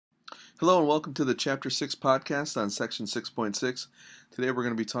Hello and welcome to the Chapter 6 podcast on Section 6.6. Today we're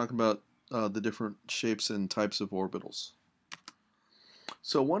going to be talking about the different shapes and types of orbitals.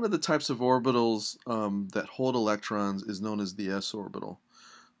 So one of the types of orbitals that hold electrons is known as the s orbital.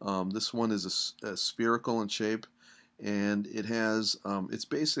 This one is a spherical in shape, and it's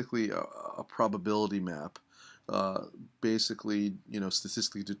basically a probability map, basically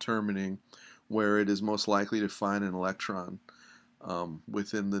statistically determining where it is most likely to find an electron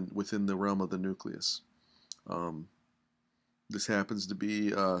within the realm of the nucleus. This happens to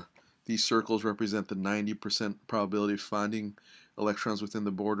be these circles represent the 90% probability of finding electrons within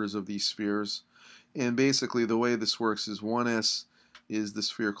the borders of these spheres. And basically, the way this works is 1s is the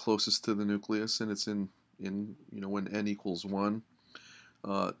sphere closest to the nucleus, and it's in when n equals 1.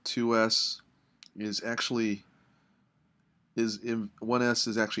 2s is actually 1s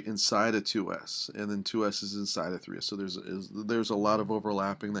is actually inside a 2s, and then 2s is inside a 3s. So there's a lot of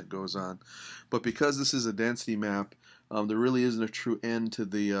overlapping that goes on, but because this is a density map, there really isn't a true end to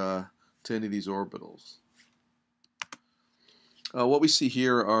any of these orbitals. What we see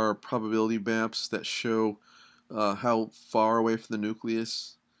here are probability maps that show how far away from the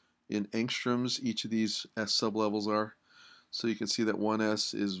nucleus in angstroms each of these s sublevels are. So you can see that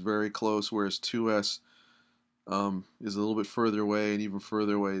 1s is very close, whereas 2s is a little bit further away, and even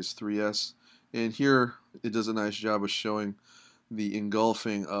further away is 3s. And here it does a nice job of showing the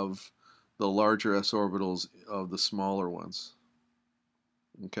engulfing of the larger s orbitals of the smaller ones.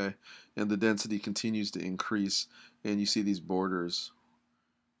 Okay, and the density continues to increase, and you see these borders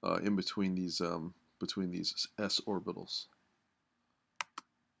in between these s orbitals.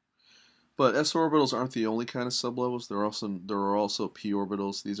 But s orbitals aren't the only kind of sublevels. There are also p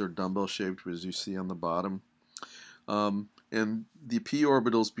orbitals. These are dumbbell shaped, as you see on the bottom. And the p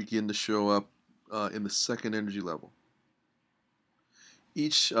orbitals begin to show up in the second energy level.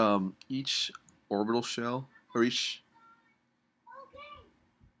 Each orbital shell, or each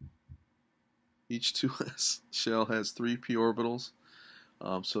 2s shell has 3 p orbitals.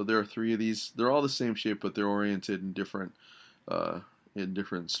 So there are 3 of these. They're all the same shape, but they're oriented in different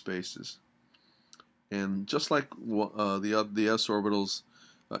spaces. And just like the s orbitals,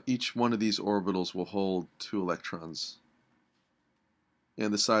 each one of these orbitals will hold 2 electrons,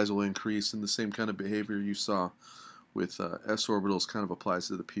 and the size will increase, and the same kind of behavior you saw with s orbitals kind of applies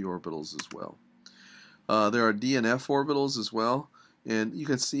to the p orbitals as well. There are d and f orbitals as well, and you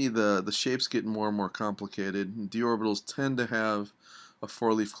can see the shapes get more and more complicated. D orbitals tend to have a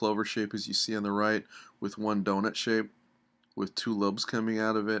 4-leaf clover shape, as you see on the right, with one donut shape with 2 lobes coming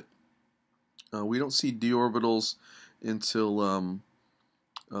out of it. We don't see d orbitals until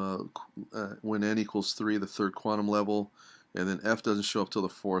when n equals 3, the 3rd quantum level, and then f doesn't show up till the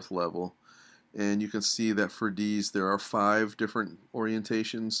 4th level. And you can see that for d's there are 5 different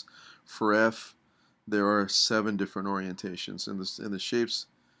orientations. For f there are 7 different orientations, and the shapes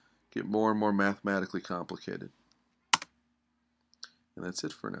get more and more mathematically complicated. And that's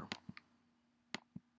it for now.